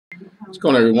What's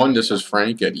going on, everyone? This is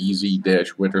Frank at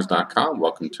easy-winners.com.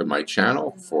 Welcome to my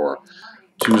channel for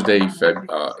Tuesday,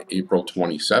 April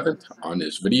 27th. On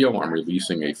this video, I'm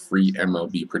releasing a free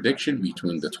MLB prediction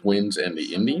between the Twins and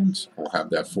the Indians. I'll have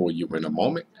that for you in a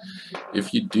moment.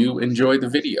 If you do enjoy the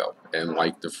video and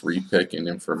like the free pick and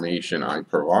information I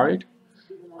provide,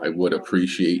 I would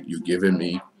appreciate you giving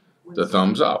me the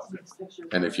thumbs up.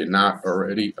 And if you're not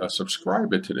already a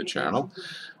subscriber to the channel,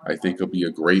 I think it'll be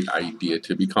a great idea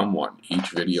to become one.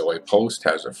 Each video I post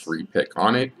has a free pick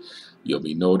on it. You'll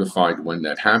be notified when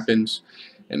that happens.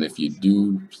 And if you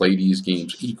do play these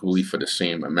games equally for the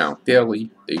same amount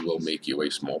daily, they will make you a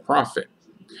small profit.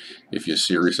 If you're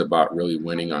serious about really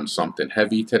winning on something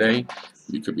heavy today,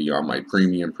 you could be on my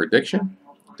premium prediction.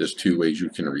 There's two ways you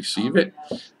can receive it.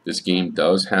 This game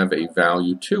does have a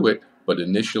value to it, but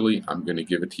initially I'm going to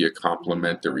give it to you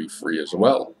complimentary free as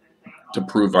well, to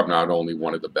prove I'm not only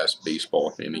one of the best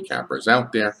baseball handicappers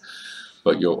out there,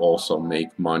 but you'll also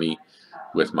make money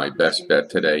with my best bet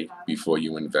today before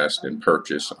you invest and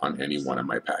purchase on any one of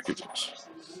my packages.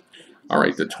 All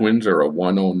right, the Twins are a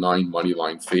 109 money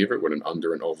line favorite with an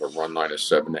under and over run line of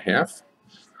 7.5.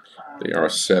 They are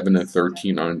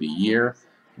 7-13 on the year.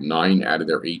 9 out of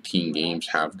their 18 games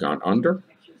have gone under.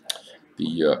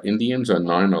 The Indians are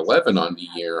 9-11 on the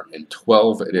year, and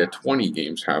 12 of their 20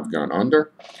 games have gone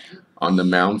under. On the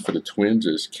mound for the Twins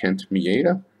is Kent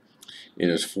Maeda. In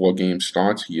his 4-game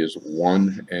starts, he is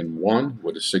 1-1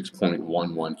 with a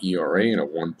 6.11 ERA and a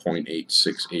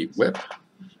 1.868 WHIP.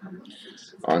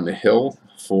 On the hill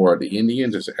for the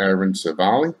Indians is Aaron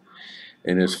Civale.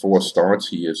 In his 4 starts,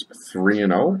 he is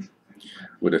 3-0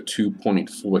 with a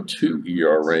 2.42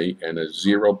 ERA and a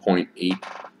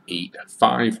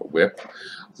 0.885 WHIP.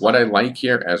 What I like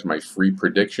here as my free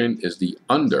prediction is the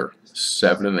under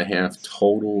 7.5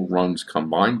 total runs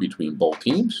combined between both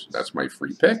teams. That's my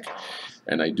free pick.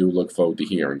 And I do look forward to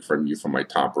hearing from you for my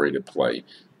top rated play,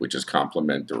 which is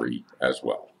complimentary as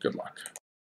well. Good luck.